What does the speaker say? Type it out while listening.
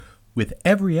With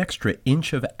every extra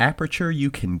inch of aperture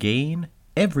you can gain,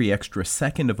 every extra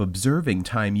second of observing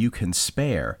time you can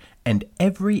spare, and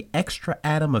every extra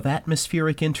atom of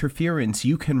atmospheric interference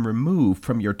you can remove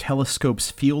from your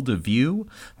telescope's field of view,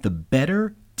 the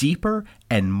better, deeper,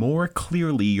 and more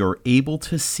clearly you're able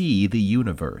to see the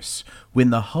universe. When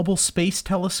the Hubble Space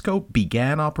Telescope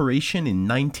began operation in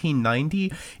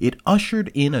 1990, it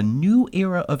ushered in a new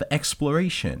era of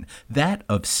exploration, that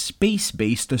of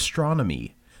space-based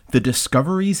astronomy. The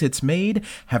discoveries it's made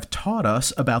have taught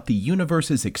us about the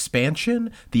universe's expansion,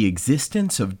 the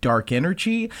existence of dark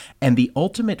energy, and the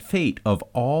ultimate fate of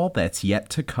all that's yet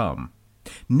to come.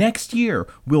 Next year,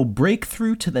 we'll break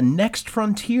through to the next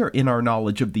frontier in our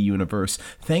knowledge of the universe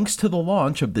thanks to the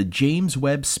launch of the James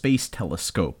Webb Space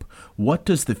Telescope. What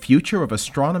does the future of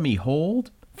astronomy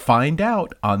hold? Find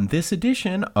out on this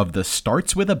edition of the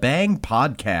Starts With a Bang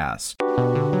podcast.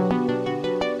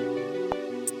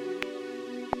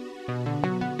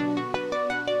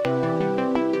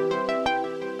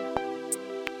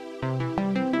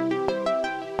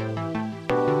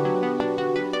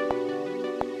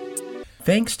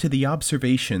 Thanks to the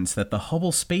observations that the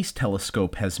Hubble Space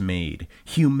Telescope has made,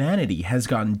 humanity has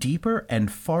gone deeper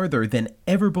and farther than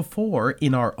ever before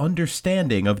in our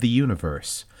understanding of the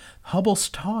universe. Hubble's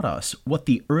taught us what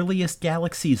the earliest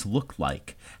galaxies looked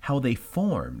like, how they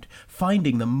formed,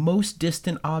 finding the most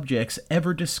distant objects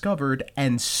ever discovered,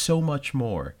 and so much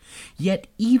more. Yet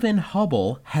even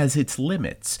Hubble has its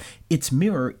limits. Its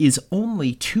mirror is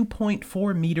only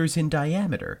 2.4 meters in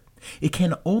diameter. It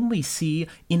can only see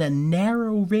in a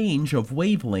narrow range of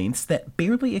wavelengths that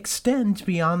barely extend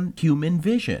beyond human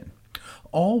vision,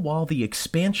 all while the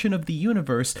expansion of the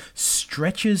universe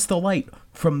stretches the light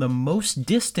from the most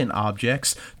distant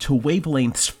objects to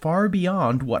wavelengths far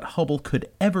beyond what Hubble could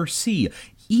ever see,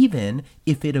 even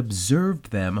if it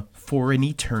observed them for an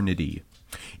eternity.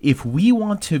 If we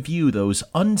want to view those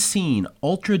unseen,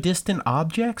 ultra-distant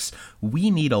objects, we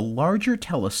need a larger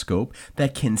telescope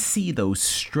that can see those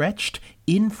stretched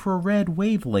infrared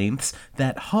wavelengths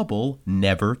that Hubble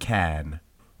never can.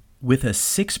 With a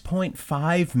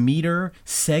 6.5 meter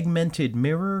segmented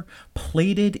mirror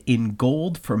plated in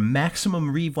gold for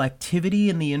maximum reflectivity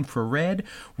in the infrared,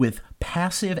 with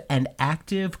passive and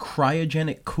active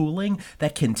cryogenic cooling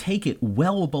that can take it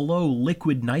well below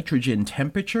liquid nitrogen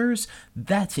temperatures,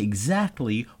 that's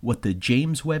exactly what the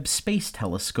James Webb Space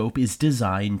Telescope is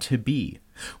designed to be.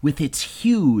 With its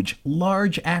huge,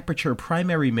 large aperture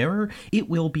primary mirror, it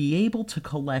will be able to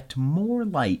collect more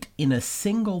light in a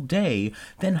single day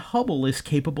than Hubble is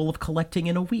capable of collecting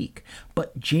in a week.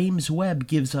 But James Webb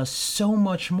gives us so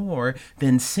much more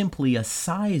than simply a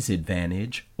size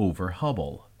advantage over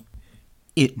Hubble.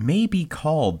 It may be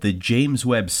called the James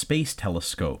Webb Space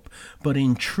Telescope, but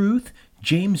in truth,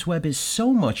 James Webb is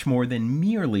so much more than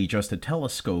merely just a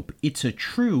telescope. It's a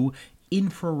true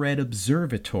infrared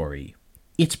observatory.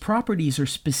 Its properties are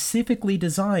specifically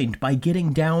designed by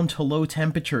getting down to low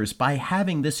temperatures, by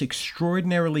having this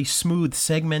extraordinarily smooth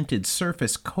segmented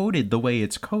surface coated the way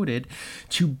it's coated,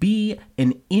 to be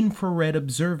an infrared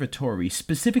observatory,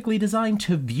 specifically designed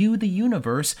to view the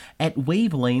universe at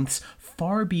wavelengths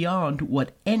far beyond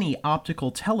what any optical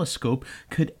telescope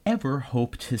could ever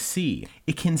hope to see.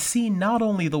 It can see not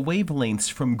only the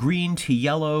wavelengths from green to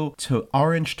yellow to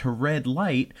orange to red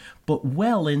light, but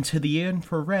well into the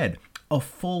infrared, a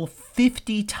full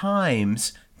 50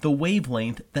 times the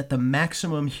wavelength that the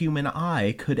maximum human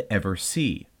eye could ever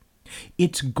see.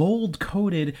 It's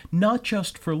gold-coated not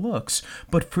just for looks,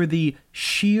 but for the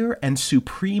sheer and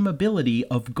supreme ability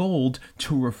of gold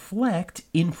to reflect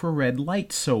infrared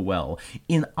light so well.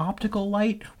 In optical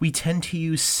light, we tend to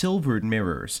use silvered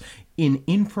mirrors. In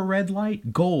infrared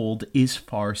light, gold is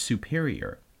far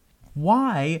superior.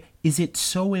 Why is it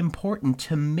so important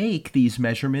to make these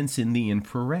measurements in the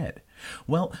infrared?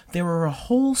 Well, there are a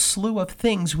whole slew of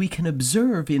things we can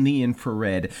observe in the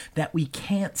infrared that we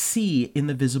can't see in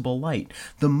the visible light.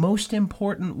 The most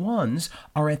important ones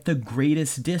are at the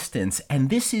greatest distance, and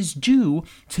this is due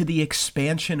to the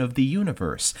expansion of the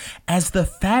universe. As the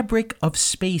fabric of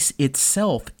space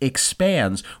itself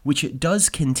expands, which it does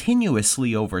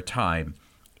continuously over time,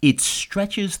 it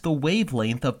stretches the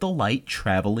wavelength of the light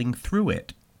traveling through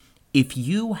it. If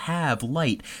you have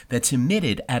light that's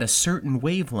emitted at a certain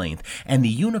wavelength and the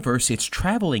universe it's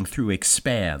traveling through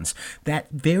expands, that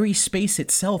very space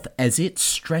itself, as it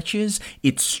stretches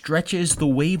the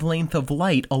wavelength of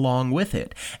light along with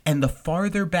it. And the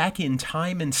farther back in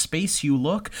time and space you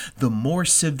look, the more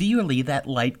severely that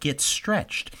light gets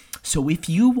stretched. So if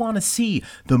you want to see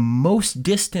the most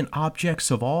distant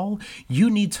objects of all, you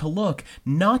need to look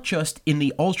not just in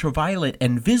the ultraviolet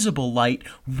and visible light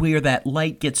where that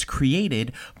light gets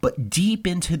created, but deep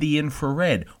into the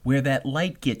infrared where that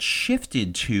light gets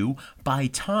shifted to by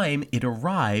time it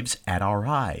arrives at our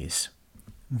eyes.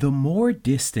 The more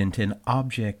distant an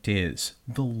object is,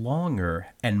 the longer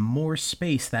and more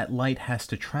space that light has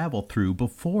to travel through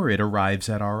before it arrives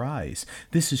at our eyes.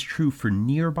 This is true for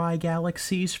nearby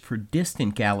galaxies, for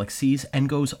distant galaxies, and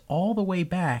goes all the way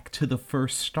back to the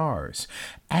first stars.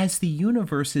 As the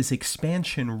universe's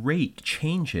expansion rate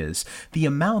changes, the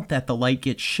amount that the light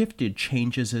gets shifted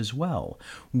changes as well.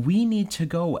 We need to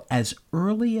go as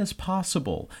early as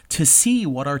possible to see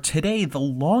what are today the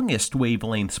longest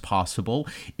wavelengths possible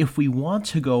if we want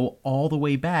to go all the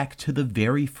way back to the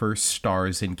very first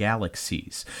stars and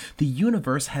galaxies. The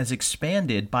universe has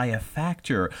expanded by a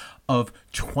factor of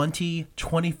 20,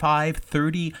 25,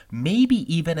 30,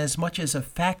 maybe even as much as a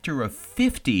factor of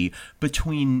 50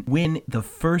 between when the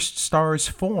first stars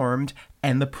formed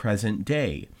and the present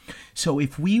day. So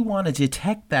if we want to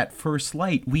detect that first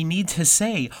light, we need to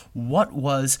say what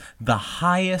was the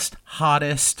highest,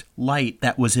 hottest light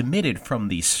that was emitted from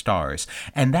these stars.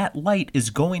 And that light is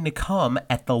going to come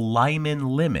at the Lyman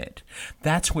limit.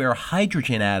 That's where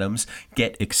hydrogen atoms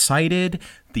get excited,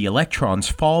 the electrons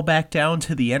fall back down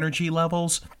to the energy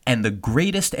levels, and the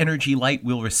greatest energy light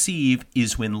we'll receive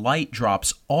is when light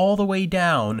drops all the way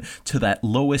down to that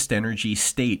lowest energy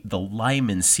state, the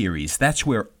Lyman series. That's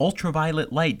where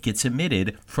ultraviolet light gets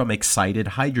emitted from excited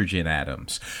hydrogen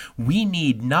atoms. We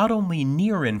need not only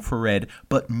near-infrared,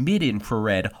 but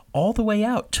mid-infrared, all the way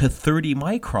out to 30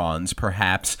 microns,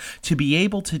 perhaps, to be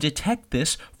able to detect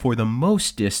this for the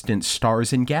most distant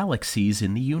stars and galaxies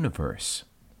in the universe.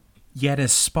 Yet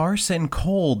as sparse and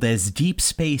cold as deep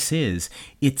space is,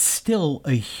 it's still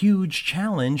a huge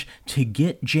challenge to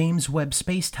get James Webb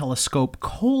Space Telescope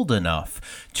cold enough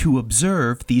to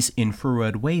observe these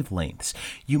infrared wavelengths.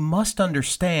 You must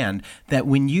understand that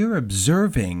when you're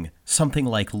observing something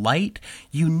like light,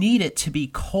 you need it to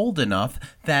be cold enough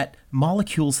that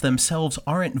molecules themselves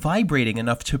aren't vibrating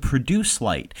enough to produce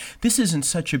light. This isn't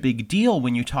such a big deal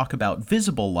when you talk about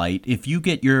visible light. If you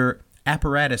get your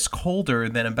apparatus colder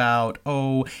than about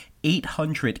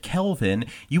 800 Kelvin,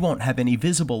 you won't have any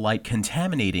visible light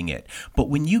contaminating it. But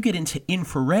when you get into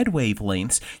infrared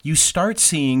wavelengths, you start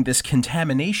seeing this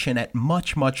contamination at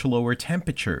much, much lower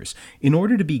temperatures. In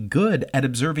order to be good at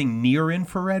observing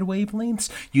near-infrared wavelengths,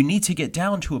 you need to get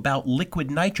down to about liquid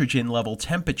nitrogen level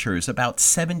temperatures, about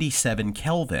 77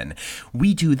 Kelvin.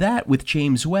 We do that with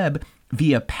James Webb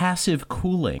via passive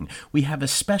cooling. We have a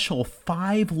special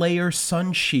 5-layer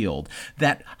sun shield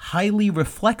that highly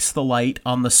reflects the light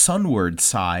on the sunward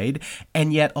side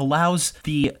and yet allows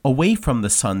the away from the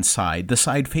sun side, the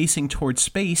side facing towards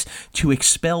space, to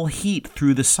expel heat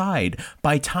through the side.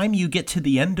 By time you get to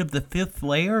the end of the 5th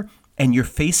layer and you're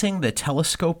facing the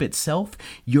telescope itself,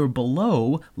 you're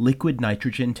below liquid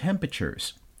nitrogen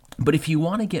temperatures. But if you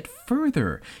want to get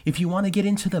further, if you want to get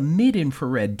into the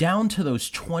mid-infrared, down to those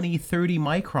 20, 30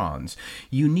 microns,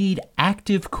 you need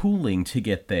active cooling to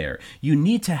get there. You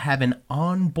need to have an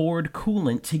onboard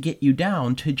coolant to get you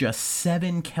down to just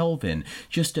 7 Kelvin,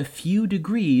 just a few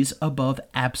degrees above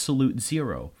absolute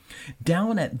zero.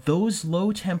 Down at those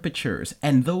low temperatures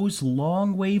and those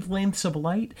long wavelengths of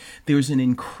light, there's an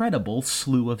incredible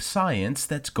slew of science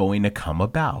that's going to come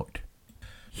about.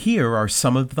 Here are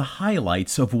some of the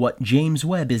highlights of what James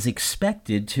Webb is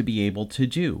expected to be able to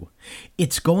do.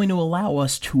 It's going to allow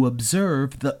us to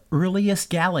observe the earliest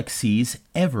galaxies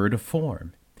ever to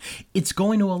form. It's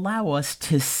going to allow us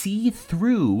to see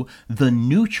through the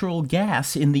neutral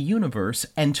gas in the universe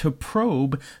and to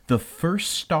probe the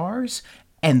first stars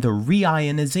and the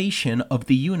reionization of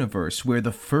the universe, where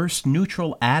the first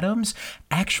neutral atoms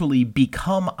actually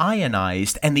become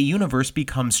ionized and the universe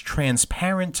becomes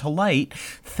transparent to light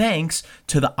thanks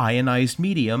to the ionized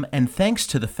medium and thanks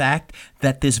to the fact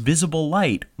that this visible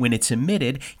light, when it's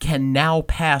emitted, can now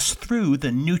pass through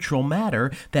the neutral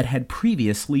matter that had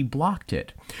previously blocked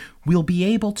it. We'll be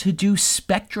able to do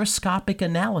spectroscopic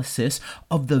analysis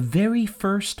of the very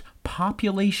first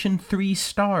population 3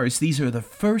 stars. These are the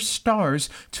first stars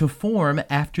to form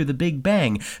after the Big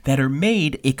Bang that are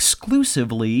made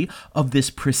exclusively of this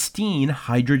pristine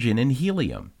hydrogen and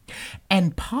helium.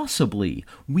 And possibly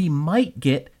we might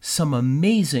get some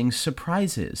amazing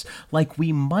surprises, like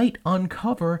we might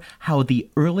uncover how the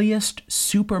earliest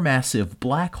supermassive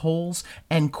black holes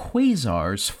and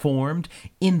quasars formed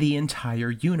in the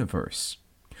entire universe.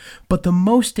 But the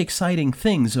most exciting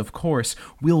things, of course,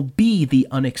 will be the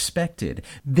unexpected.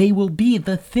 They will be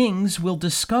the things we'll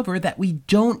discover that we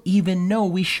don't even know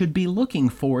we should be looking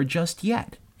for just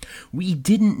yet. We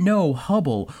didn't know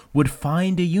Hubble would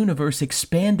find a universe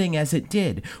expanding as it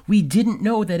did. We didn't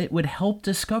know that it would help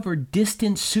discover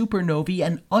distant supernovae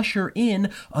and usher in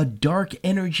a dark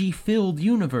energy-filled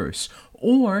universe,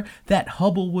 or that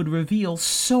Hubble would reveal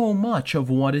so much of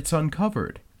what it's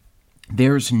uncovered.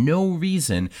 There's no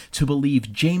reason to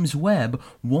believe James Webb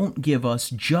won't give us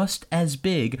just as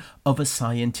big of a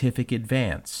scientific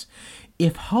advance.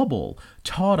 If Hubble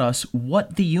taught us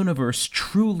what the universe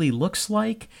truly looks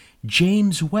like,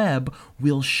 James Webb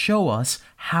will show us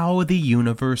how the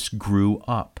universe grew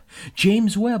up.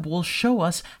 James Webb will show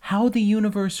us how the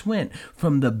universe went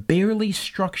from the barely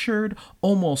structured,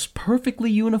 almost perfectly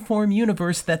uniform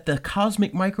universe that the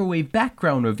cosmic microwave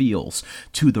background reveals,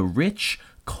 to the rich,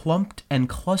 clumped and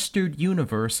clustered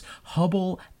universe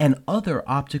Hubble and other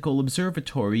optical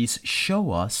observatories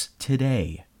show us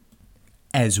today.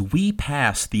 As we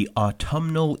pass the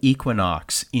autumnal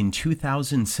equinox in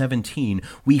 2017,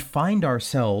 we find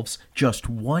ourselves just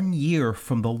 1 year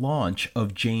from the launch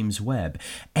of James Webb,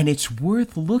 and it's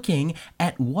worth looking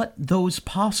at what those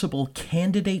possible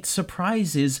candidate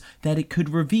surprises that it could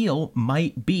reveal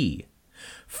might be.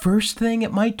 First thing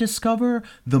it might discover,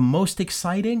 the most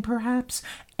exciting perhaps,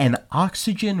 an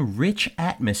oxygen-rich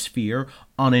atmosphere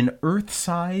on an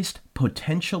Earth-sized,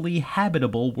 potentially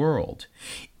habitable world.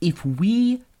 If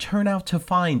we turn out to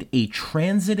find a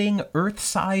transiting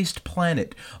Earth-sized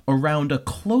planet around a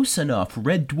close enough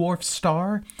red dwarf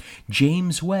star,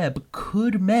 James Webb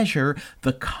could measure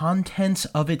the contents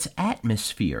of its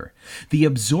atmosphere. The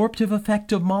absorptive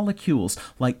effect of molecules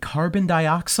like carbon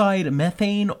dioxide,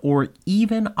 methane, or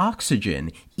even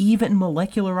oxygen, even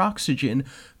molecular oxygen,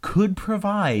 could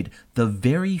provide the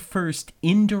very first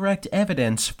indirect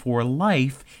evidence for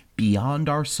life beyond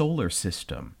our solar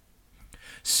system.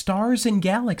 Stars and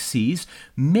galaxies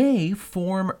may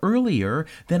form earlier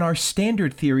than our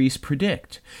standard theories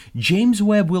predict. James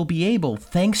Webb will be able,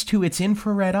 thanks to its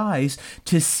infrared eyes,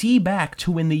 to see back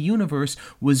to when the universe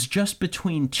was just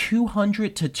between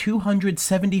 200 to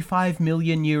 275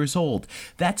 million years old.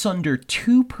 That's under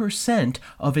 2%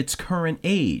 of its current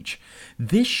age.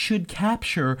 This should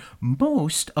capture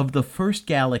most of the first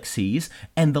galaxies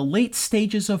and the late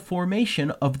stages of formation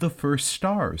of the first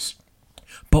stars.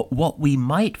 But what we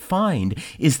might find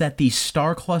is that these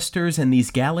star clusters and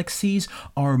these galaxies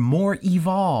are more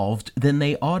evolved than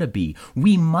they ought to be.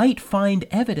 We might find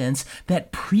evidence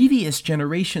that previous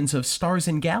generations of stars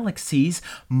and galaxies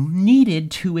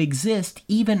needed to exist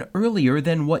even earlier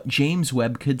than what James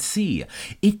Webb could see.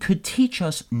 It could teach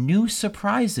us new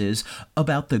surprises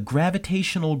about the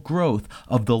gravitational growth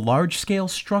of the large-scale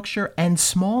structure and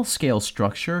small-scale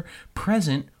structure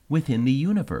present within the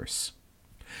universe.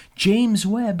 James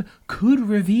Webb could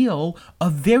reveal a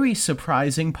very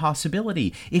surprising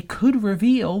possibility. It could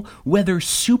reveal whether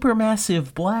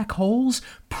supermassive black holes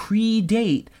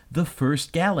predate the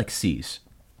first galaxies.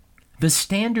 The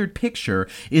standard picture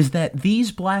is that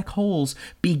these black holes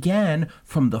began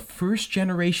from the first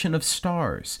generation of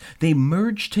stars. They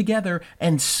merged together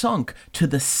and sunk to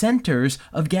the centers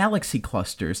of galaxy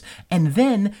clusters, and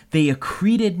then they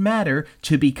accreted matter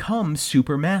to become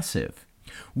supermassive.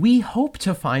 We hope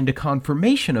to find a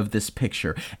confirmation of this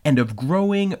picture and of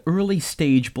growing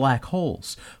early-stage black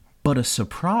holes, but a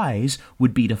surprise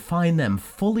would be to find them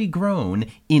fully grown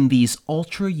in these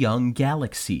ultra-young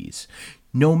galaxies.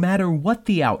 No matter what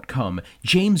the outcome,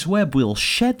 James Webb will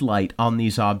shed light on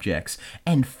these objects,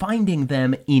 and finding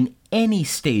them in any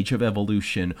stage of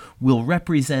evolution will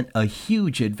represent a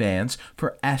huge advance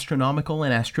for astronomical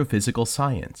and astrophysical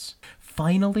science.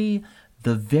 Finally,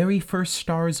 the very first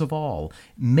stars of all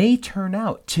may turn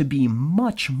out to be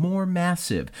much more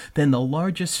massive than the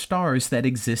largest stars that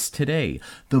exist today.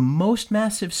 The most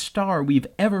massive star we've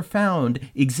ever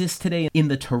found exists today in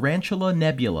the Tarantula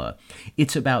Nebula.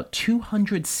 It's about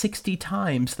 260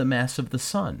 times the mass of the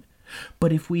Sun.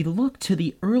 But if we look to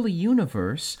the early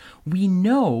universe, we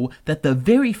know that the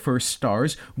very first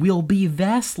stars will be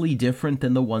vastly different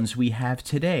than the ones we have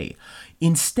today.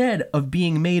 Instead of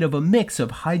being made of a mix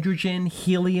of hydrogen,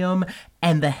 helium,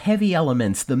 and the heavy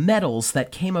elements, the metals that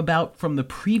came about from the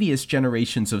previous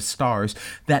generations of stars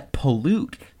that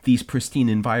pollute these pristine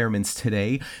environments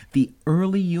today, the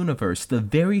early universe, the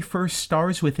very first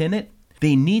stars within it,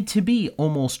 they need to be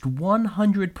almost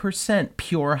 100%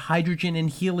 pure hydrogen and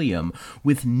helium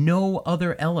with no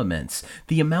other elements.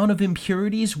 The amount of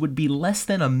impurities would be less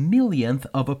than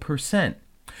 1/1,000,000%.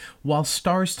 While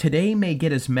stars today may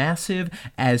get as massive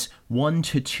as 1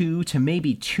 to 2 to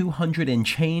maybe 200 and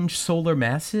change solar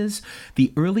masses,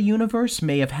 the early universe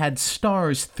may have had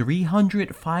stars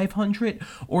 300, 500,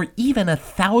 or even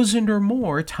 1,000 or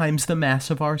more times the mass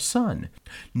of our sun.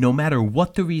 No matter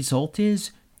what the result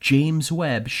is, James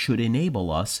Webb should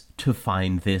enable us to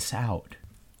find this out.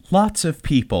 Lots of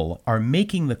people are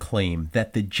making the claim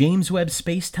that the James Webb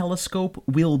Space Telescope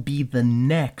will be the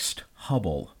next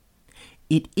Hubble.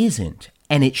 It isn't,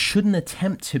 and it shouldn't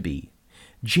attempt to be.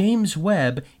 James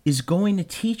Webb is going to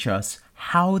teach us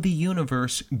how the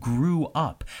universe grew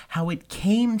up, how it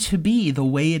came to be the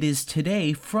way it is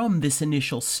today from this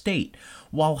initial state.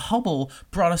 While Hubble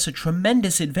brought us a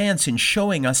tremendous advance in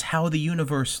showing us how the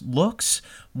universe looks,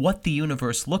 what the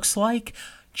universe looks like,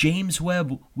 James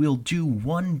Webb will do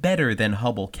one better than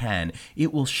Hubble can.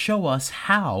 It will show us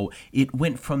how it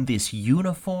went from this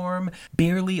uniform,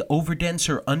 barely overdense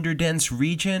or underdense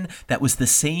region that was the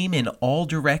same in all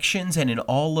directions and in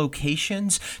all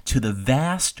locations to the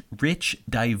vast, rich,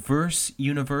 diverse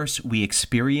universe we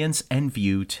experience and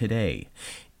view today.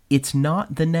 It's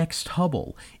not the next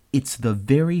Hubble. It's the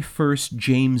very first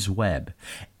James Webb,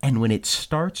 and when it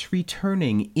starts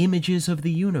returning images of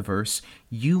the universe,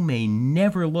 you may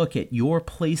never look at your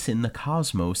place in the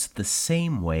cosmos the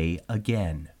same way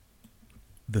again.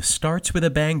 The Starts With a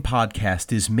Bang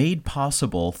podcast is made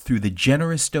possible through the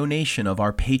generous donation of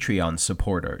our Patreon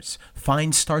supporters.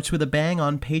 Find Starts With a Bang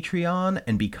on Patreon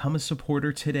and become a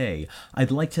supporter today.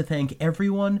 I'd like to thank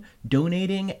everyone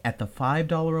donating at the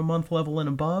 $5 a month level and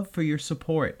above for your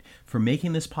support. For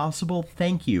making this possible,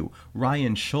 thank you,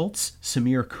 Ryan Schultz,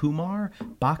 Samir Kumar,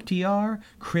 Bakhtiar,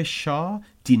 Chris Shaw,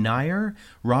 Denier,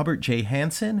 Robert J.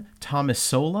 Hansen, Thomas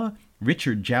Sola,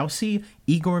 Richard Jousey,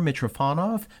 Igor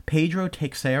Mitrofanov, Pedro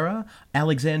Teixeira,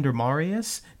 Alexander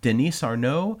Marius, Denise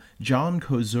Arnaud, John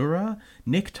Kozura,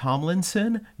 Nick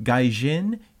Tomlinson, Gai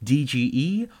Jin,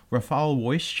 DGE, Rafal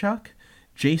Wojciech,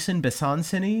 Jason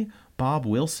Besancini, Bob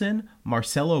Wilson,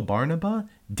 Marcelo Barnaba,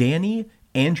 Danny,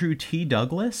 Andrew T.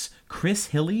 Douglas, Chris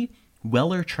Hilly,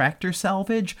 Weller Tractor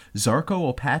Salvage,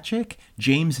 Zarko Opachik,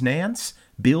 James Nance,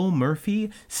 Bill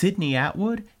Murphy, Sidney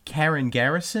Atwood, Karen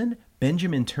Garrison,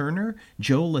 Benjamin Turner,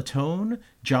 Joe Latone,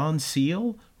 John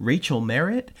Seal, Rachel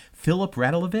Merritt, Philip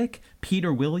Radelovic,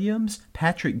 Peter Williams,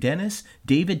 Patrick Dennis,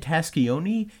 David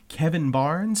Taschioni, Kevin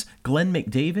Barnes, Glenn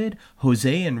McDavid,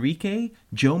 Jose Enrique,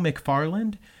 Joe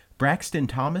McFarland, Braxton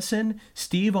Thomason,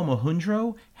 Steve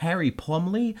Omohundro, Harry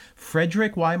Plumley,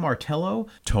 Frederick Y. Martello,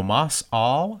 Tomas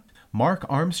All, Mark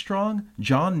Armstrong,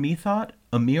 John Methot,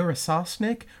 Amira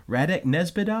Sosnick, Radek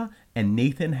Nesbida, and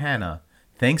Nathan Hanna.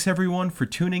 Thanks everyone for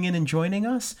tuning in and joining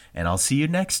us, and I'll see you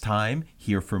next time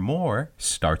here for more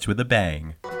Starts With a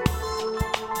Bang.